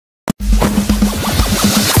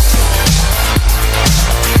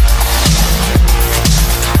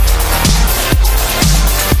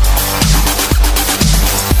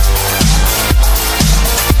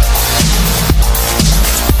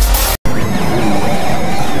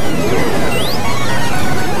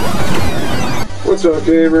up,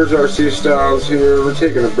 gamers? RC Stylez here. We're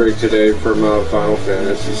taking a break today from Final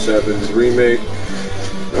Fantasy VII's remake.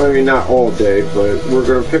 I mean, not all day, but we're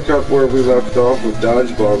going to pick up where we left off with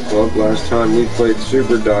Dodgeball Club. Last time we played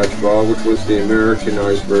Super Dodgeball, which was the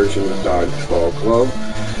Americanized version of Dodgeball Club.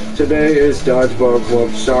 Today is Dodgeball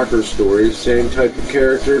Club Soccer Story. Same type of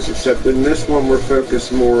characters, except in this one we're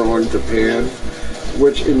focused more on Japan,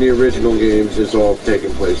 which in the original games is all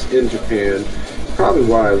taking place in Japan. Probably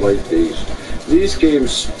why I like these. These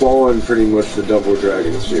games spawn pretty much the Double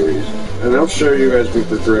Dragon series, and I'll show you as we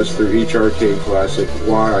progress through each arcade classic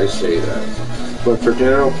why I say that. But for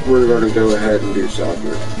now, we're going to go ahead and do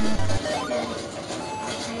soccer.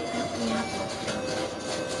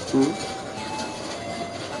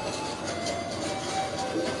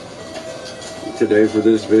 Today for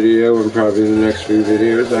this video, and probably in the next few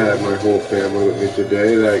videos, I have my whole family with me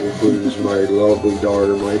today. That includes my lovely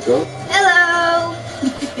daughter, Micah. Hello!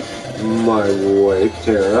 My wife,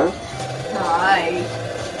 Tara. Hi.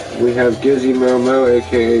 We have Gizzy Momo,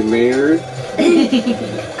 aka Maynard.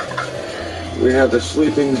 We have the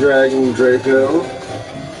Sleeping Dragon, Draco.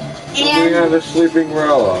 And we have a Sleeping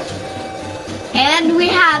Rella. And we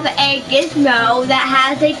have a Gizmo that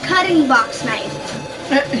has a cutting box knife.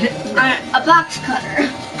 A box cutter.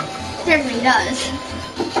 Certainly does.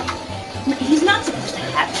 He's not supposed to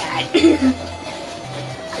have that.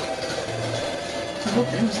 What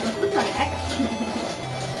the heck?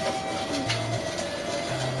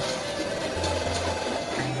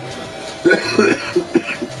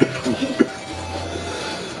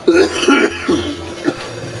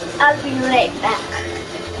 I'll be right back.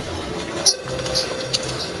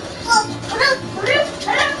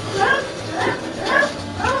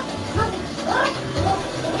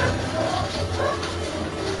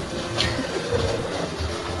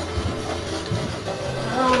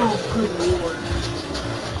 Oh, good Lord.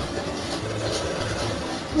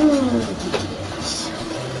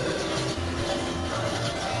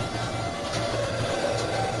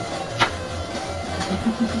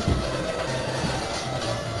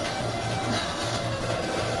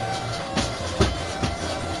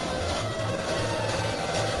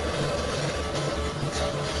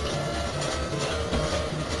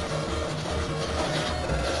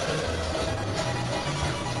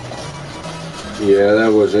 Yeah,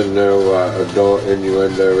 that wasn't no adult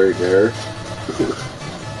innuendo right there.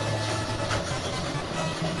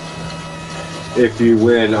 If you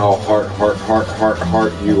win, I'll heart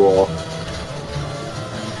you all.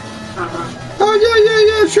 Oh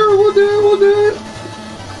yeah, sure, we'll do it.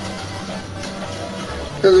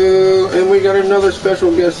 Hello, and we got another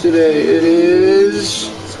special guest today. It is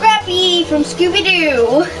Scrappy from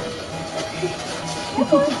Scooby-Doo.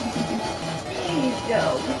 There you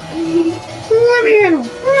go. Let me at him.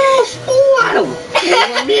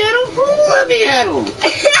 Let me at him.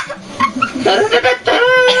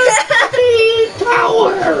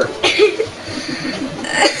 Power.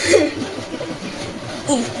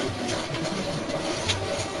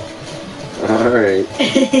 Alright.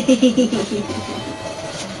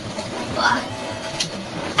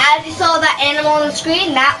 As you saw that animal on the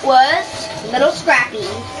screen, that was little Scrappy.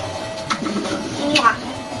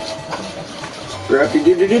 Scrappy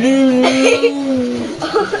doo-doo-doo-doo.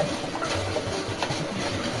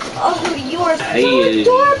 Oh, you are so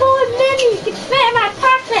adorable and many. You can fit in my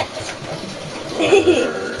pockets.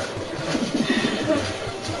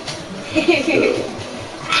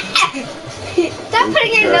 Stop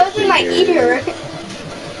putting your nose in my ear.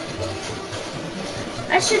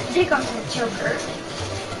 I should take off the choker.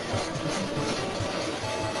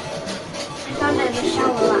 I found it in the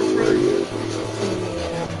shower last night.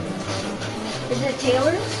 Is it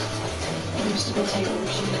Taylor's? It used to be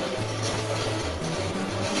Taylor's.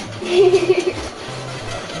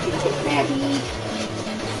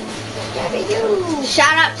 Scooby-Doo.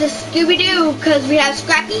 Shout out to Scooby-Doo because we have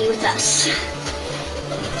Scrappy with us.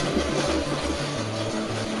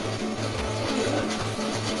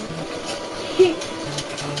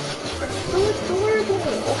 So adorable.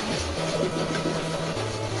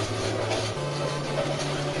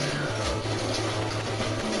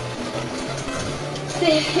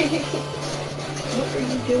 What are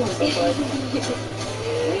you doing, bud? What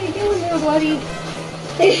are you doing there, buddy?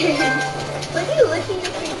 What are you licking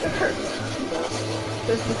your finger?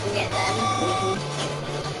 Just looking at them.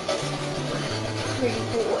 Pretty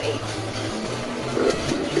boy.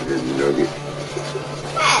 Chicken nugget.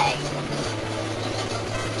 Hey!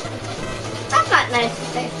 That's not nice to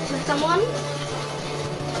say to someone.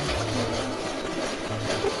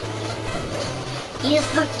 You're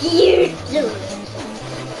so cute!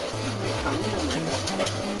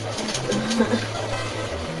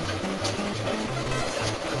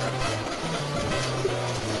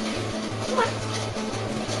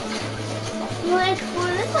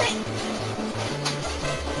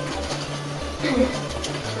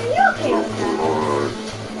 Are you okay with Come that? on.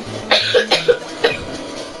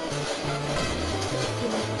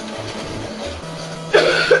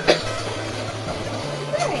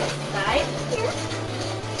 Alright, guys, here.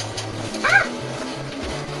 Ah!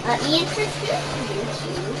 Let me introduce you to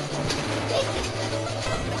Vicky.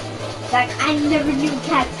 Like, I never knew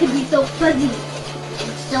cats could be so fuzzy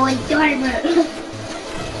and so adorable.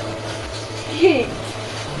 Hey.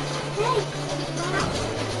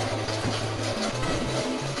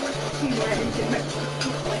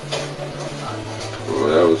 Oh,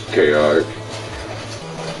 that was chaotic.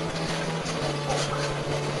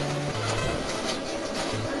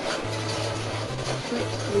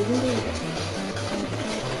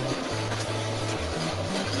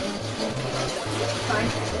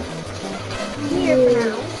 Here for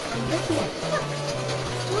now.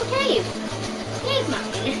 Little cave. Cave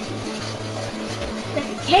mountain. Like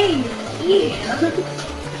a cave. Yeah.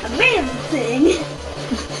 A man thing.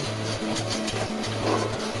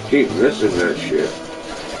 Keep missing that shit.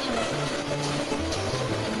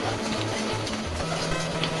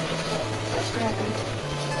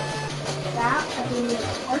 That I made a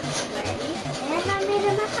porch already, and I made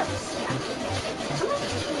him a house. Yeah. I'm gonna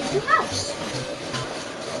make a house.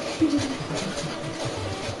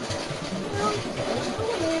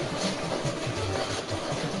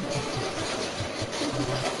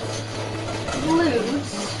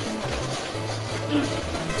 Blues.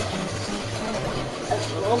 A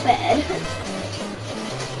little bed.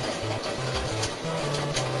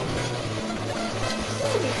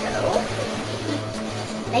 There we go.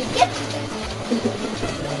 Like it.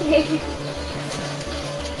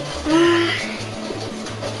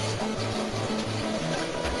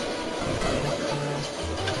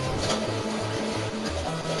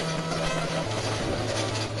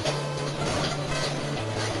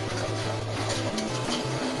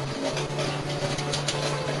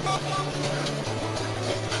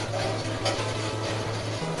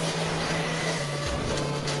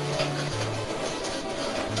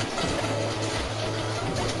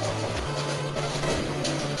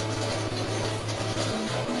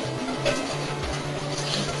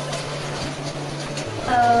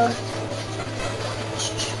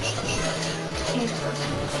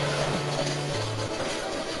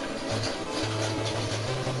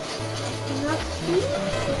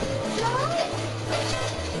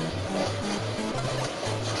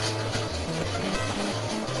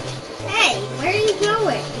 Hey, where are you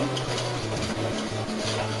going?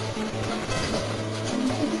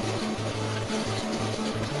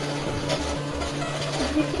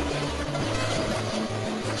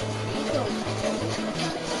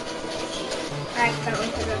 I accidentally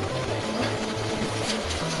put it on the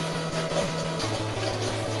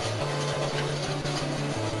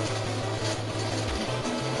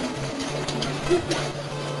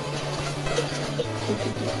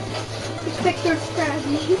Victor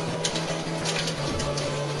Scrabby.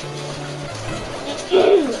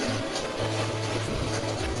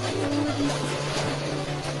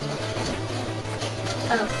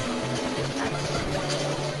 Oh.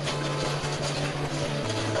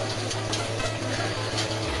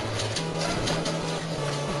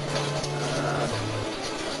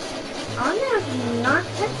 Anna's not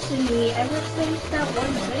texted me ever since that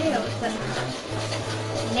one video was sent her.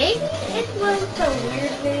 Maybe it was a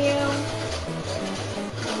weird video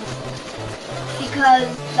because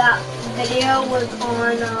that video was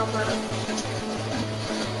on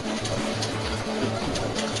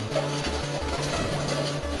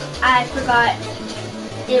I forgot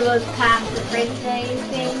it was past the Wednesday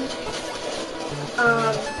thing.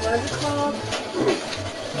 What is it called?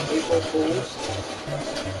 April Fools.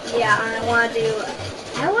 Yeah, I wanted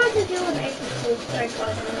to do an April Fool's prank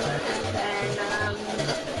on her, and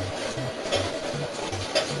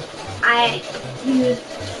then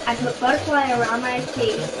I put butterfly around my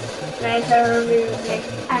face, and I started removing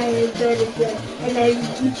and then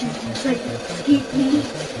YouTube tried to escape me,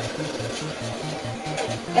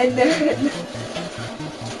 and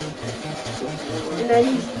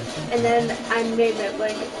then I made that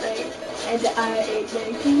blanket thing, and I ate my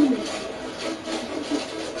human.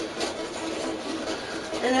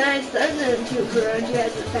 And then I started it to her, and she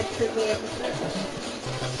hasn't texted me ever since.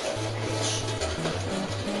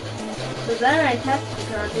 So then I texted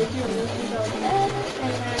her, did you listen to that?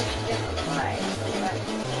 And then she didn't reply. So like,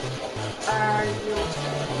 are you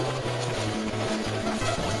okay?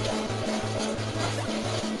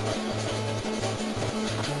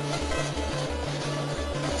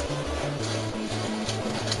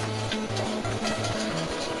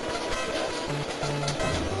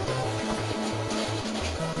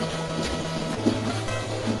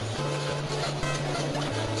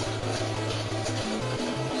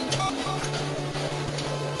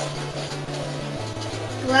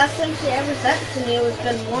 last thing she ever said to me was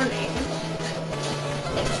good morning.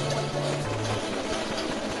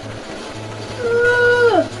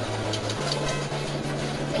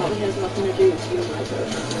 Probably has nothing to do with you, my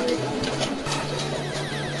brother.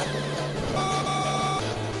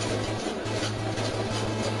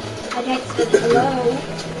 I texted hello.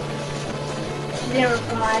 She didn't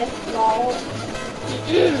reply. Lol.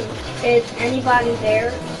 Is anybody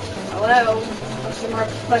there? Hello? Question mark,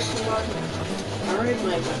 question mark. Alright,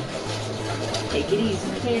 Micah. Take it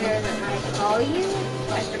easy. Can I call you?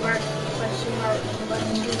 Question mark, question mark,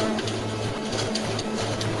 question mark.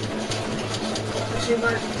 Question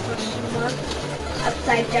mark, question mark.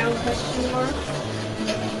 Upside down question mark.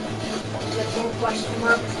 Just more question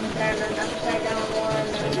marks, then an upside down one.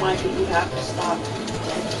 Micah, you have to stop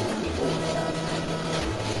texting people.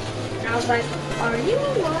 And I was like, are you a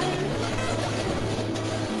liar?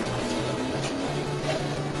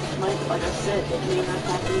 Mike, like I said, it may not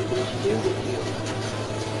have anything to do with you.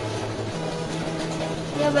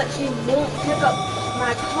 Yeah, but she won't pick up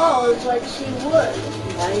my calls like she would.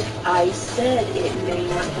 Like I said, it may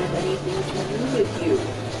not have anything to do with you.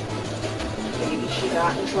 Maybe she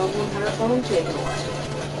got in trouble and had her phone taken away.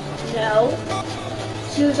 No.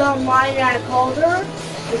 She was online and I called her.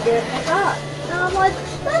 She didn't pick up. And I'm like,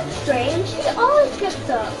 that's strange. She always picks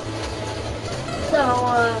up. So,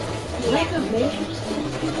 yeah. Micah, maybe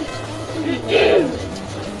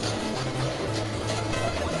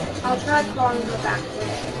I'll try calling her back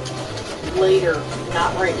today. later,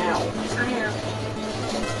 not right now. I am.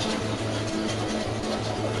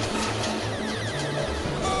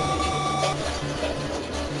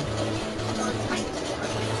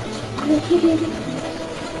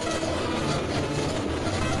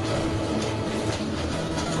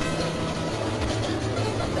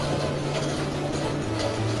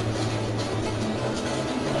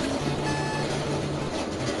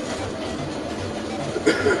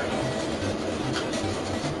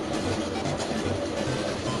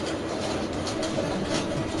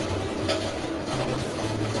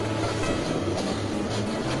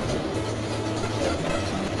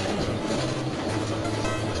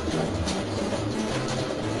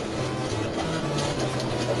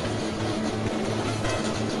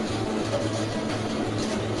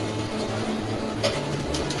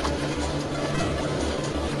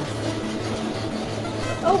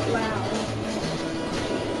 Oh, wow.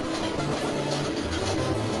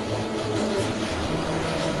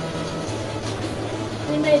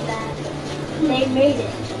 They made that. They made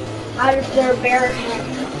it out of their bare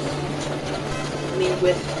hands. I mean,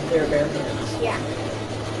 with their bare hands. Yeah.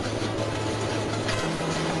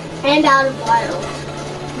 And out of wild.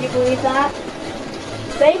 Can you believe that?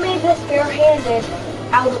 They made this barehanded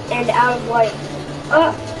out of white.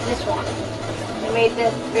 This one. They made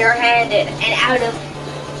this barehanded and out of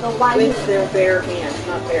the white. With their bare hands,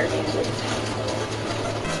 not barehanded.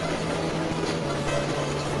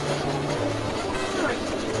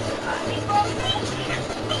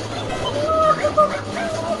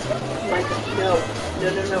 Micah, no.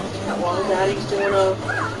 No. Not while Daddy's doing a...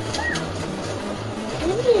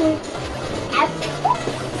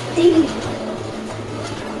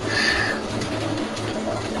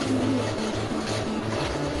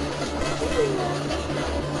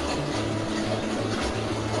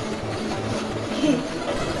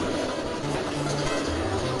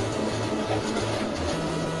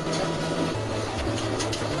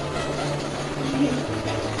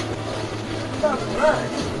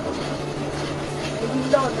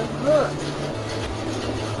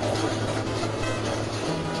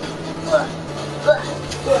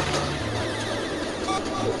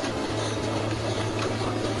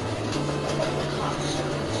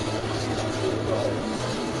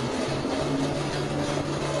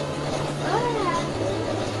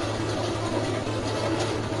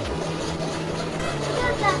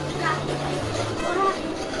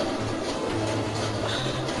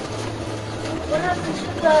 What happened to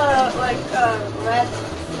the, red,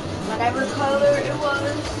 whatever color it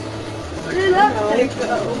was? Where did that thing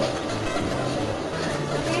go?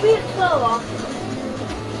 Maybe it fell off.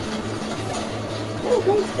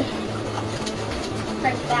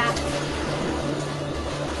 Like that.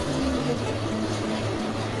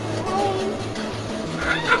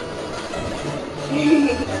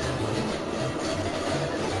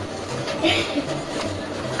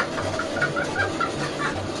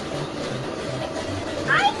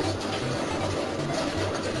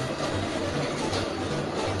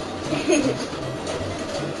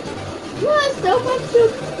 You have so much to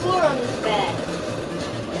explore on this bed.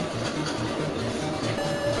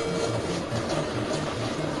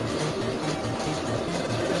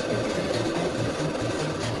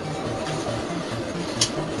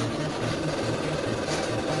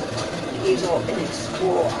 handle and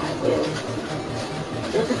explore. I will.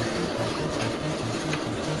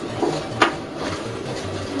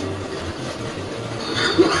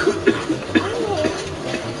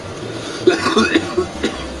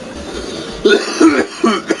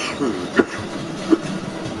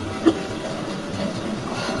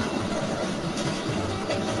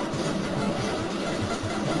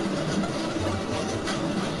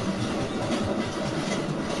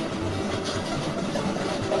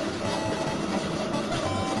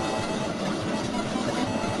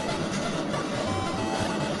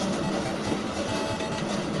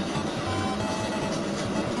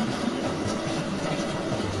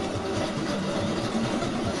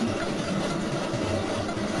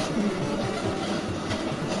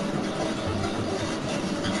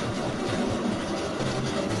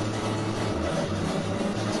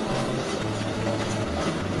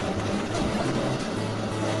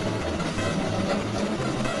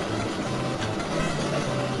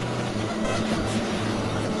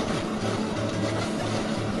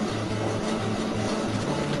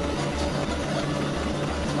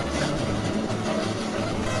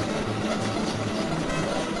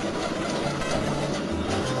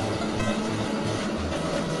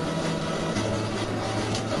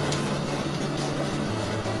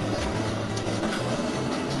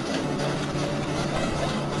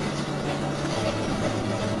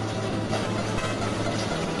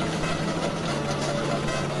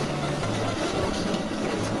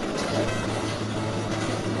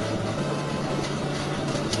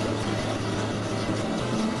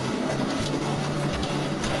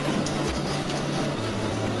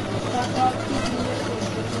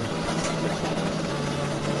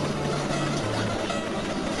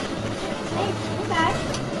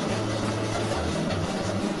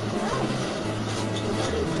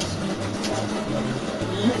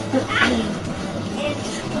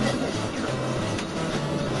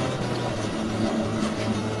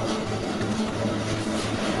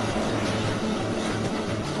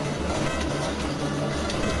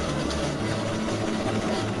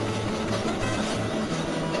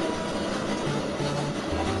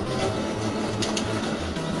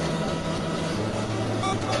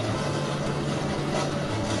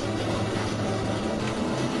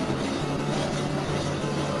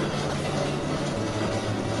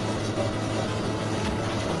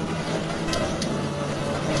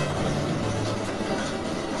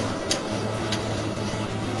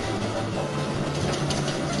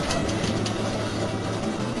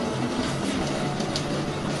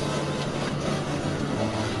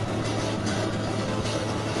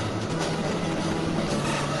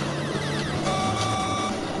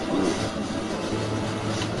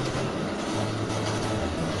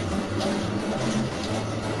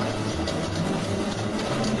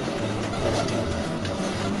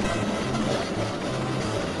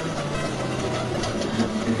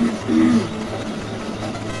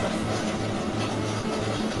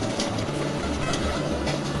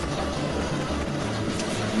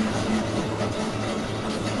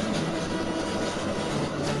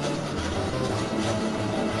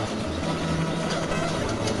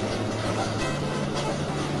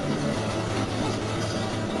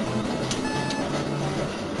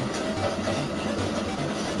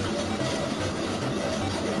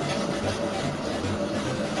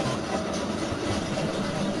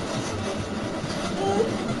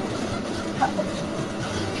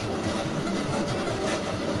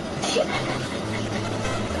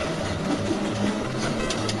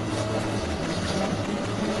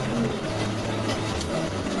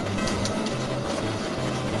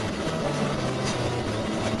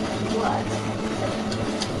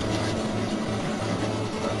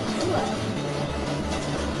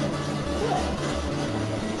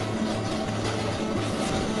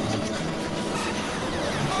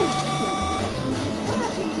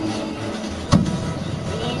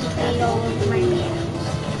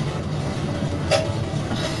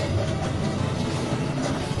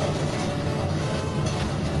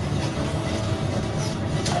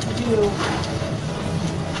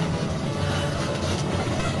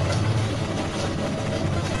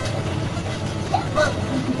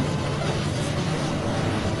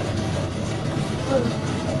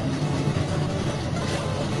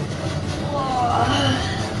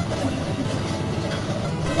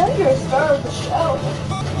 You're a star of the show.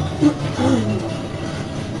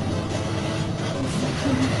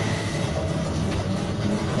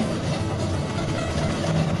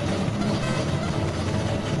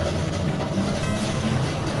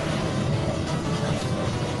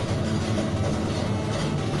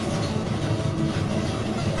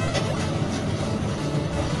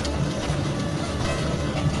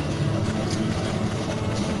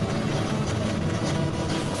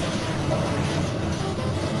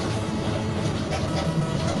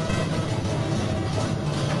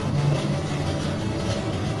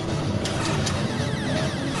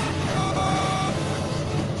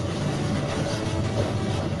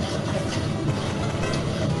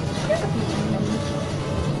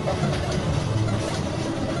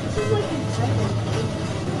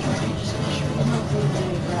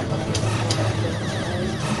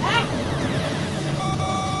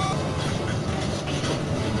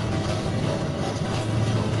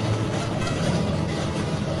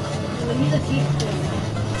 He's a deep thing.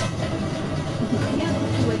 Yeah,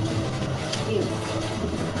 ew.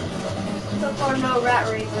 So far, no rat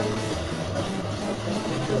raisins.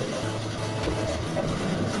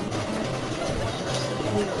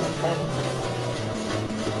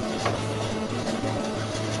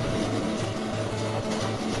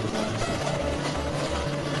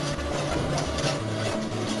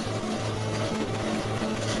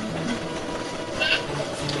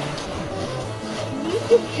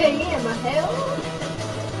 Okay, my hair.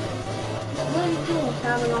 What are you doing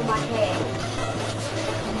coming on my head?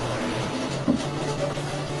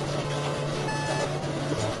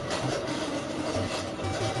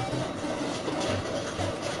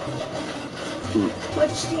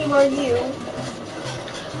 Which team are you?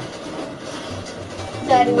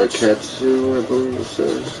 Daddy, which Ketsu, I believe it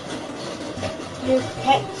says. you're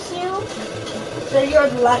Ketsu? So you're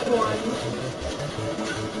the left one.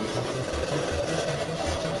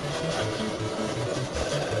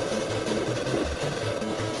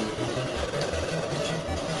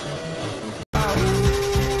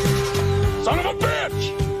 Son of a bitch!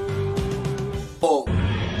 Oh.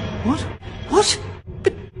 What? What?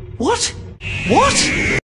 But what?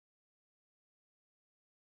 What?